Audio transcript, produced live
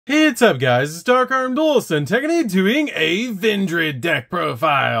Hey, what's up guys, it's DarkArmedDuelist and today doing a Vendread deck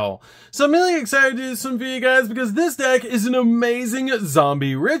profile. So I'm really excited to do this one for you guys because this deck is an amazing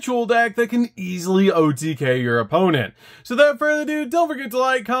zombie ritual deck that can easily OTK your opponent. So without further ado, don't forget to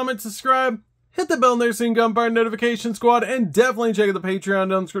like, comment, subscribe, hit the bell there so you can jump our notification squad, and definitely check out the Patreon down in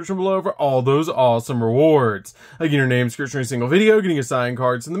the description below for all those awesome rewards. Like getting your name description every single video, getting assigned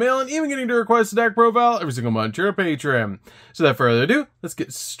cards in the mail, and even getting to request a deck profile every single month you're a patron. So without further ado, let's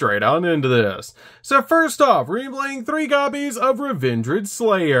get straight on into this. So first off, we're going to be playing 3 copies of Vendread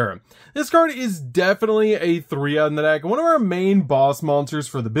Slayer. This card is definitely a 3-out in the deck, and one of our main boss monsters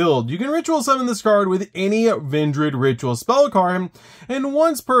for the build. You can ritual summon this card with any Vendread ritual spell card, and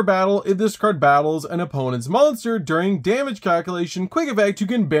once per battle, if this card battles an opponent's monster during damage calculation quick effect, you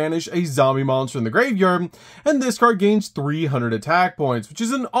can banish a zombie monster in the graveyard, and this card gains 300 attack points, which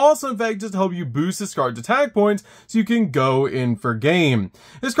is an awesome effect just to help you boost this card's attack points so you can go in for game.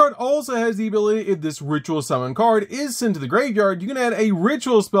 This card also has the ability, if this ritual summon card is sent to the graveyard, you can add a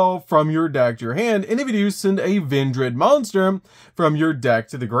ritual spell from your deck to your hand, and if you do, send a Vendread monster from your deck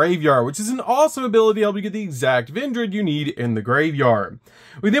to the graveyard, which is an awesome ability to help you get the exact Vendread you need in the graveyard.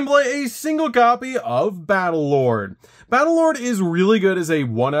 We then play a single copy of Battlelord. Battlelord is really good as a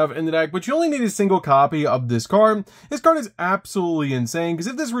 1-of in the deck, but you only need a single copy of this card. This card is absolutely insane, because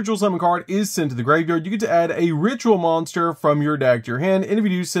if this ritual summon card is sent to the graveyard, you get to add a ritual monster from your deck to your hand, and if you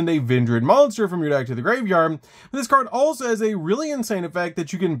do, send a Vendread monster from your deck to the graveyard. But this card also has a really insane effect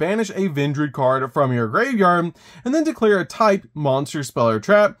that you can banish a Vendread card from your graveyard, and then declare a type monster, spell, or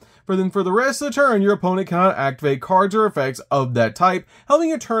trap. For the rest of the turn, your opponent cannot activate cards or effects of that type, helping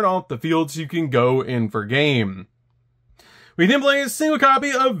you turn off the field so you can go in for game. We then play a single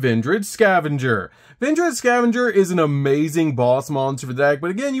copy of Vendread Scavenger. Vendread Scavenger is an amazing boss monster for the deck,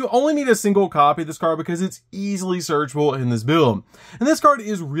 but again, you only need a single copy of this card because it's easily searchable in this build. And this card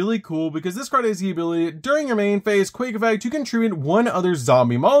is really cool because this card has the ability, during your main phase quick effect, you can tribute one other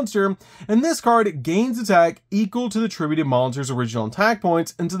zombie monster, and this card gains attack equal to the tributed monster's original attack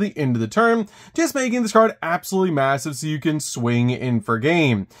points until the end of the turn, just making this card absolutely massive so you can swing in for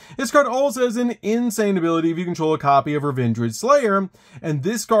game. This card also has an insane ability if you control a copy of Vendread Slayer, and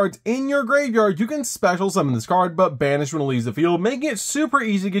this card's in your graveyard, you can special summon this card but banish when it leaves the field, making it super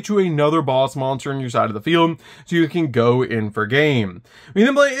easy to get you another boss monster on your side of the field so you can go in for game. We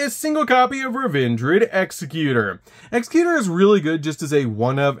then play a single copy of Vendread Executor. Executor is really good just as a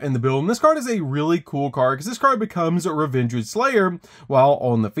 1-of in the build, and this card is a really cool card because this card becomes Vendread Slayer while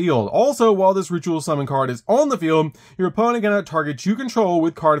on the field. Also, while this ritual summon card is on the field, your opponent cannot target you control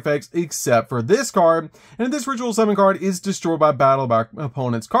with card effects except for this card, and if this ritual summon card is destroyed by battle by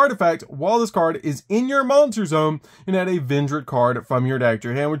opponent's card effect while this card is in your monster zone, you can add a Vendread card from your deck to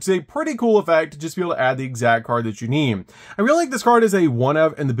your hand, which is a pretty cool effect to just be able to add the exact card that you need. I really like this card as a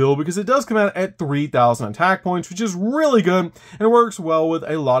 1-of in the build because it does come out at 3,000 attack points, which is really good, and it works well with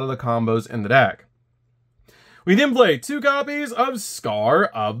a lot of the combos in the deck. We then play 2 copies of Scar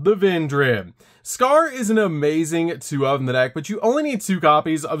of the Vendread. Scar is an amazing 2-of in the deck, but you only need 2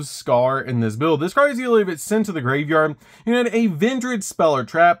 copies of Scar in this build. This card is usually, if it's sent to the graveyard, you can add a Vendread spell or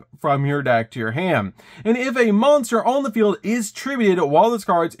trap from your deck to your hand. And if a monster on the field is tributed while this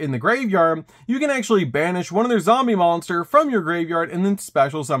card's in the graveyard, you can actually banish one of their zombie monster from your graveyard and then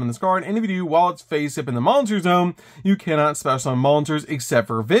special summon this card. And if you do, while it's face up in the monster zone, you cannot special summon monsters except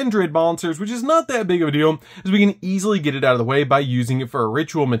for Vendread monsters, which is not that big of a deal, as we can easily get it out of the way by using it for a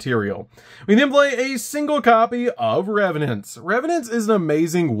ritual material. We then play a single copy of Revenants. Revenants is an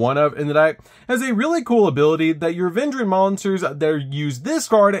amazing 1-of in the deck. Has a really cool ability that your Vendread monsters that use this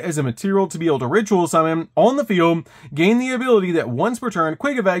card as a material to be able to ritual summon on the field gain the ability that once per turn,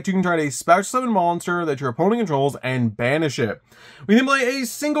 quick effect, you can target a special summon monster that your opponent controls and banish it. We then play a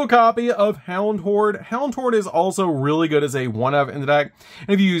single copy of Hound Horde. Hound Horde is also really good as a 1-of in the deck. And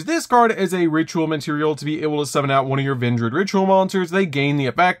if you use this card as a ritual material to be able to summon out one of your Vendread ritual monsters, they gain the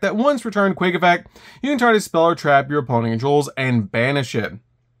effect that once per turn, quick effect, you can try to spell or trap your opponent controls and banish it.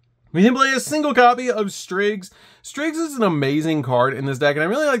 We then play a single copy of Striggs. Striggs is an amazing card in this deck, and I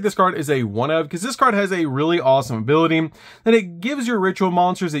really like this card as a 1-of because this card has a really awesome ability that it gives your ritual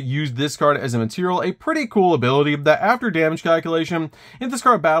monsters that use this card as a material a pretty cool ability that after damage calculation, if this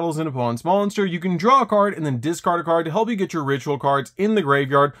card battles an opponent's monster, you can draw a card and then discard a card to help you get your ritual cards in the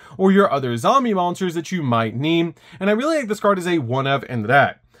graveyard or your other zombie monsters that you might need, and I really like this card as a 1-of in the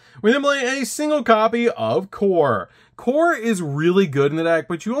deck. We then play a single copy of Core. Core is really good in the deck,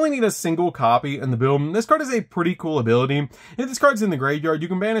 but you only need a single copy in the build. This card is a pretty cool ability. If this card's in the graveyard, you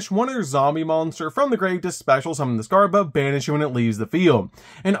can banish one other zombie monster from the grave to special summon this card, but banish it when it leaves the field.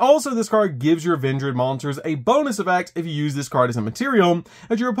 And also this card gives your Vendread monsters a bonus effect if you use this card as a material,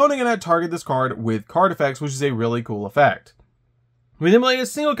 as your opponent cannot target this card with card effects, which is a really cool effect. We then play a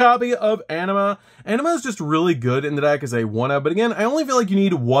single copy of Anima. Anima is just really good in the deck as a 1-up, but again, I only feel like you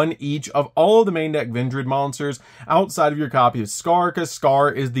need one each of all of the main deck Vendread monsters outside of your copy of Scar, because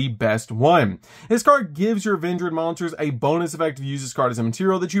Scar is the best one. This card gives your Vendread monsters a bonus effect if you use this card as a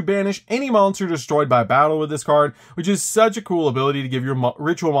material, that you banish any monster destroyed by battle with this card, which is such a cool ability to give your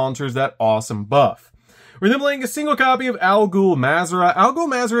ritual monsters that awesome buff. We're then playing a single copy of Al Ghul Mazrah. Al Ghul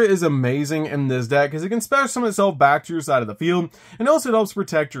Mazrah is amazing in this deck because it can special summon itself back to your side of the field, and also it helps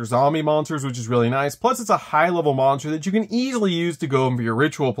protect your zombie monsters, which is really nice. Plus, it's a high-level monster that you can easily use to go in for your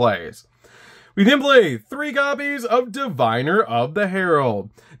ritual plays. We then play 3 copies of Diviner of the Herald.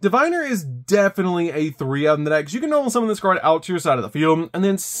 Diviner is definitely a 3-up in the deck, because you can normal summon this card out to your side of the field, and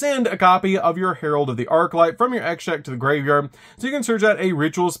then send a copy of your Herald of the Arclight from your X deck to the graveyard, so you can search out a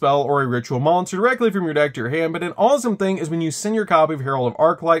ritual spell or a ritual monster directly from your deck to your hand. But an awesome thing is when you send your copy of Herald of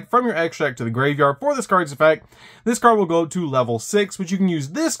Arclight from your X deck to the graveyard for this card's effect, this card will go to level 6, which you can use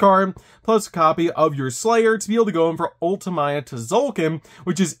this card plus a copy of your Slayer to be able to go in for Ultimaya to Zulkin,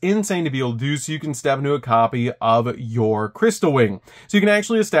 which is insane to be able to do, so you can step into a copy of your Crystal Wing. So you can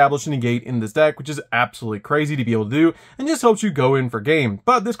actually establish a negate in this deck, which is absolutely crazy to be able to do, and just helps you go in for game.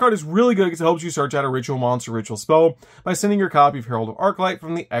 But this card is really good because it helps you search out a ritual monster, ritual spell by sending your copy of Herald of Arclight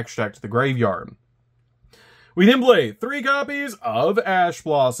from the X deck to the graveyard. We then play 3 copies of Ash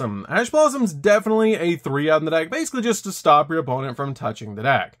Blossom. Ash Blossom's definitely a 3-up in the deck, basically just to stop your opponent from touching the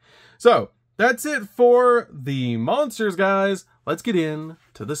deck. So, that's it for the monsters, guys. Let's get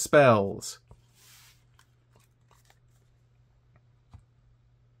into the spells.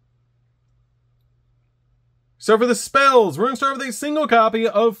 So for the spells, we're going to start with a single copy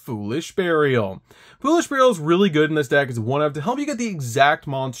of Foolish Burial. Foolish Burial is really good in this deck as 1-up to help you get the exact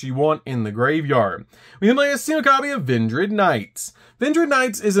monster you want in the graveyard. We then play a single copy of Vendread Knights. Vendread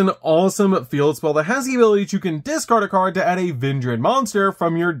Knights is an awesome field spell that has the ability to you can discard a card to add a Vendread monster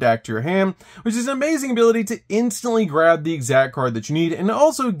from your deck to your hand, which is an amazing ability to instantly grab the exact card that you need, and it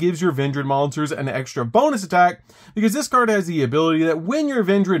also gives your Vendread monsters an extra bonus attack, because this card has the ability that when your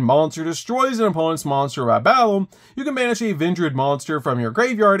Vendread monster destroys an opponent's monster by battle, you can banish a Vendread monster from your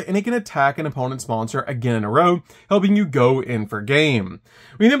graveyard, and it can attack an opponent's monster again in a row, helping you go in for game.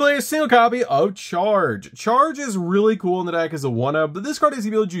 We then play a single copy of Charge. Charge is really cool in the deck as a 1-up, but this card has the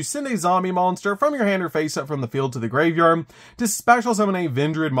ability to send a zombie monster from your hand or face up from the field to the graveyard to special summon a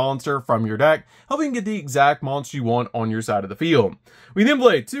Vendread monster from your deck, helping you get the exact monster you want on your side of the field. We then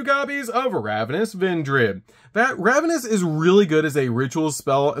play 2 copies of Ravenous Vendread. Ravenous is really good as a ritual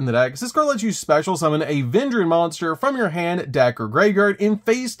spell in the deck, because this card lets you special summon a Vendread monster from your hand, deck, or graveyard in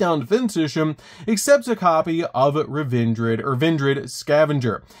face down defense position, except a copy of Vendread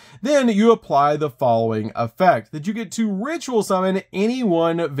Scavenger. Then you apply the following effect, that you get to ritual summon any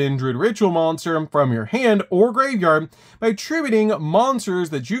one Vendread ritual monster from your hand or graveyard by attributing monsters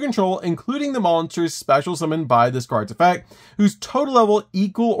that you control, including the monsters special summoned by this card's effect, whose total level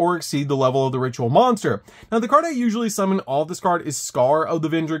equal or exceed the level of the ritual monster. Now, the card I usually summon off this card is Scar of the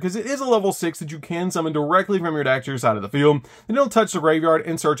Vendread, because it is a level 6 that you can summon directly from your deck to your side of the field. Then it'll touch the graveyard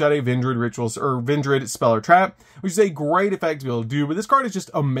and search out a Vendread rituals or Vendread spell or trap, which is a great effect to be able to do. But this card is just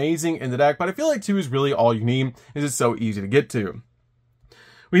amazing in the deck, but I feel like 2 is really all you need, as it's so easy to get to.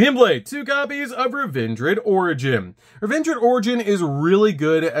 We then play 2 copies of Vendread Origin. Vendread Origin is really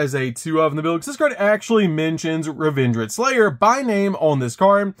good as a 2-of in the build, because this card actually mentions Vendread Slayer by name on this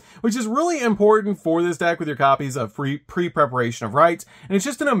card, which is really important for this deck with your copies of pre-preparation of rites, and it's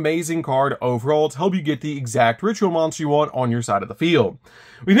just an amazing card overall to help you get the exact ritual monster you want on your side of the field.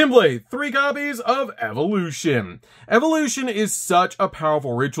 We then play 3 copies of Evolution. Evolution is such a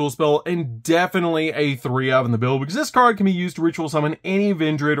powerful ritual spell, and definitely a 3-of in the build, because this card can be used to ritual summon any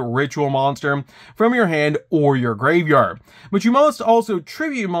Vendread ritual monster from your hand or your graveyard. But you must also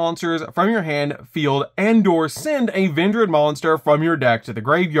tribute monsters from your hand, field, and/or send a Vendread monster from your deck to the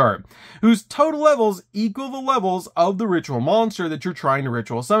graveyard, whose total levels equal the levels of the ritual monster that you're trying to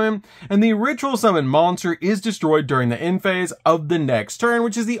ritual summon, and the ritual summon monster is destroyed during the end phase of the next turn,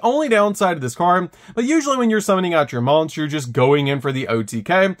 which is the only downside of this card. But usually when you're summoning out your monster, you're just going in for the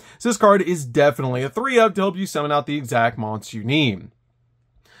OTK, so this card is definitely a 3-up to help you summon out the exact monster you need.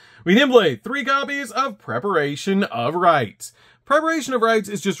 We then play 3 copies of Preparation of Rites. Preparation of Rites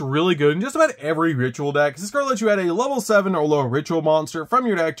is just really good in just about every ritual deck. This card lets you add a level 7 or lower ritual monster from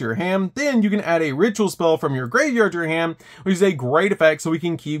your deck to your hand. Then you can add a ritual spell from your graveyard to your hand, which is a great effect so we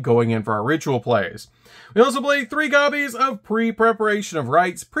can keep going in for our ritual plays. We also play 3 copies of Pre-Preparation of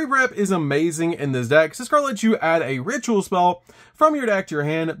Rites. Pre-Prep is amazing in this deck. This card lets you add a ritual spell from your deck to your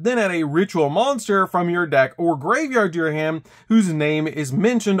hand, then add a ritual monster from your deck or graveyard to your hand, whose name is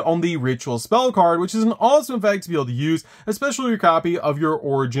mentioned on the ritual spell card, which is an awesome effect to be able to use, especially your copy of your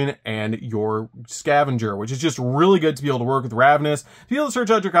Origin and your Scavenger, which is just really good to be able to work with Ravenous, to be able to search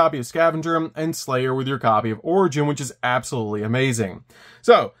out your copy of Scavenger and Slayer with your copy of Origin, which is absolutely amazing.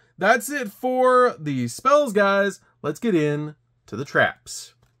 So, that's it for the spells, guys. Let's get in to the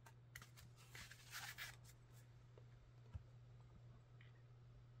traps.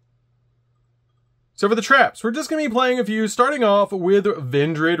 So for the traps, we're just going to be playing a few, starting off with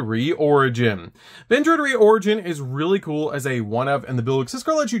Vendread Re-Origin. Vendread Re-Origin is really cool as a 1-of in the build, because this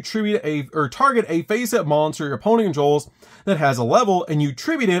card lets you tribute target a face-up monster your opponent controls that has a level, and you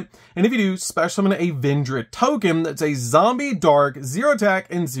tribute it, and if you do, special summon a Vendread token that's a zombie dark, 0 attack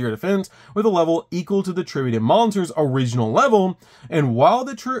and 0 defense, with a level equal to the tributed monster's original level, and while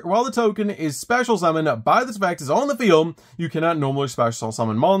the token is special summoned by this effect is on the field, you cannot normally special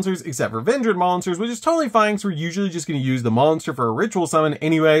summon monsters except for Vendread monsters, which is totally fine, because we're usually just going to use the monster for a ritual summon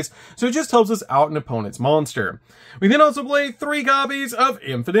anyways, so it just helps us out an opponent's monster. We then also play 3 copies of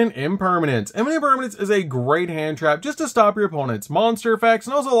Infinite Impermanence. Infinite Impermanence is a great hand trap just to stop your opponent's monster effects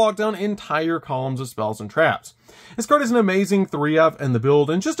and also lock down entire columns of spells and traps. This card is an amazing 3-of in the build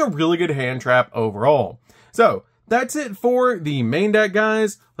and just a really good hand trap overall. So, that's it for the main deck,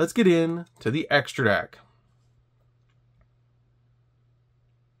 guys. Let's get in to the extra deck.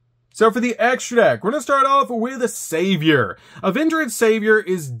 So for the extra deck, we're going to start off with a Savior. A Vendread Savior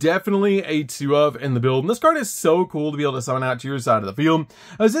is definitely a 2-of in the build, and this card is so cool to be able to summon out to your side of the field,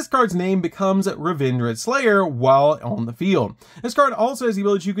 as this card's name becomes Revendread Slayer while on the field. This card also has the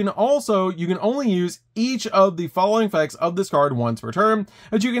ability you can only use each of the following effects of this card once per turn,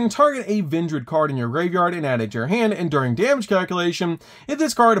 as you can target a Vendread card in your graveyard and add it to your hand, and during damage calculation, if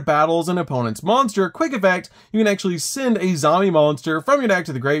this card battles an opponent's monster, quick effect, you can actually send a zombie monster from your deck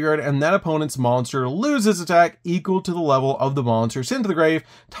to the graveyard, and that opponent's monster loses attack equal to the level of the monster sent to the grave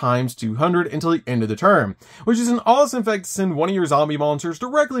times 200 until the end of the turn, which is an awesome effect to send one of your zombie monsters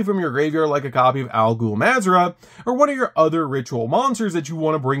directly from your graveyard, like a copy of Al Ghul Mazrah, or one of your other ritual monsters that you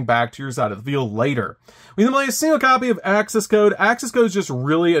want to bring back to your side of the field later. We then play a single copy of Access Code. Access Code is just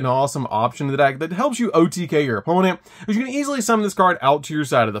really an awesome option to the deck that helps you OTK your opponent, as you can easily summon this card out to your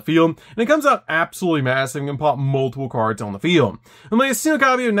side of the field, and it comes out absolutely massive and can pop multiple cards on the field. We play a single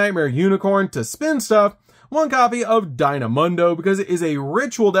copy of Nightmare Unicorn to spin stuff, 1 copy of Dynamundo because it is a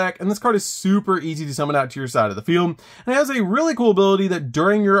ritual deck, and this card is super easy to summon out to your side of the field, and it has a really cool ability that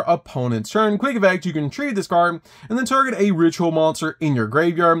during your opponent's turn, quick effect, you can tribute this card, and then target a ritual monster in your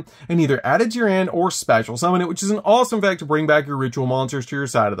graveyard, and either add it to your hand or special summon it, which is an awesome effect to bring back your ritual monsters to your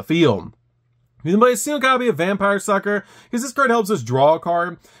side of the field. We then play a single copy of Vampire Sucker, because this card helps us draw a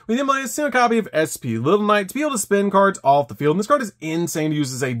card. We then play a single copy of SP Little Knight to be able to spin cards off the field. And this card is insane to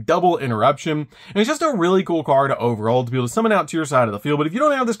use as a double interruption. And it's just a really cool card overall to be able to summon out to your side of the field. But if you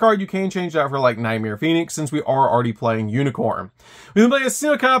don't have this card, you can change that for like Nightmare Phoenix, since we are already playing Unicorn. We then play a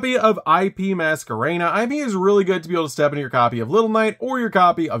single copy of IP Masquerena. IP is really good to be able to step into your copy of Little Knight or your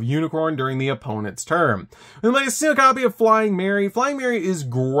copy of Unicorn during the opponent's turn. We then play a single copy of Flying Mary. Flying Mary is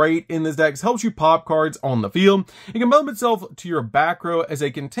great in this deck. It helps you pop cards on the field. It can bump itself to your back row as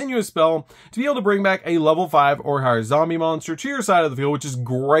a continuous spell to be able to bring back a level 5 or higher zombie monster to your side of the field, which is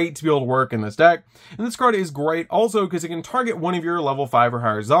great to be able to work in this deck. And this card is great also because it can target one of your level 5 or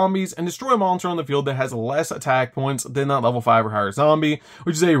higher zombies and destroy a monster on the field that has less attack points than that level 5 or higher zombie,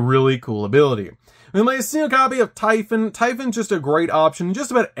 which is a really cool ability. We play a single copy of Typhon. Typhon's just a great option in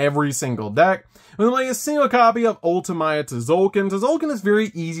just about every single deck. We play a single copy of Ultimaya Tzolk'in. Tzolk'in is very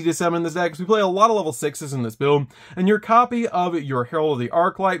easy to summon in this deck because we play a lot of level 6s in this build. And your copy of your Herald of the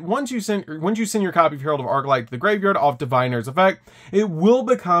Arclight, once you send your copy of Herald of Arclight to the graveyard off Diviner's effect, it will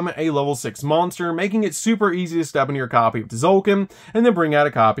become a level 6 monster, making it super easy to step into your copy of Tzolk'in and then bring out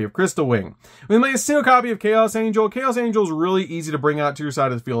a copy of Crystal Wing. We play a single copy of Chaos Angel. Chaos Angel is really easy to bring out to your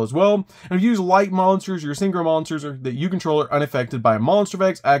side of the field as well. And if you use light monsters, your synchro monsters that you control are unaffected by monster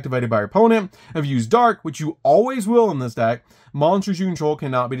effects activated by your opponent. If you use Dark, which you always will in this deck, monsters you control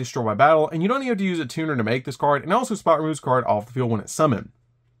cannot be destroyed by battle, and you don't even have to use a tuner to make this card, and also spot removes card off the field when it's summoned.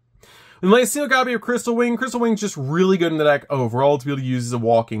 Then play a single copy of Crystal Wing. Crystal Wing's just really good in the deck overall to be able to use as a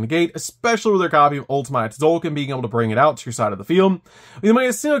walking negate, especially with their copy of Ultimate Zolk and being able to bring it out to your side of the field. We then play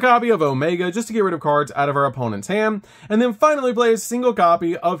a single copy of Omega just to get rid of cards out of our opponent's hand. And then finally play a single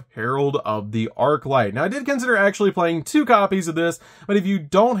copy of Herald of the Arclight. Now I did consider actually playing 2 copies of this, but if you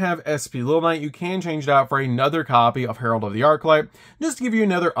don't have SP Little Knight, you can change it out for another copy of Herald of the Arclight, just to give you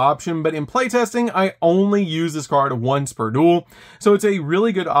another option. But in playtesting, I only use this card once per duel, so it's a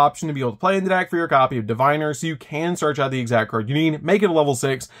really good option to be able to play in the deck for your copy of Diviner, so you can search out the exact card you need, make it a level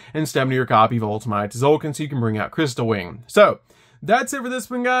 6, and step into your copy of Ultimate Zolkin so you can bring out Crystal Wing. So, that's it for this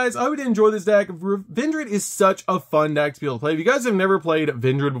one, guys. I hope you did enjoy this deck. Vendread is such a fun deck to be able to play. If you guys have never played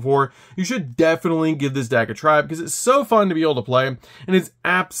Vendread before, you should definitely give this deck a try because it's so fun to be able to play, and it's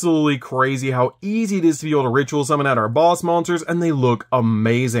absolutely crazy how easy it is to be able to ritual summon out our boss monsters, and they look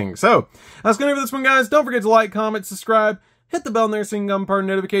amazing. So, that's gonna be it for this one, guys. Don't forget to like, comment, subscribe, hit the bell in there so you can become part of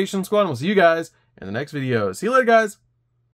the notification squad, and we'll see you guys in the next video. See you later, guys.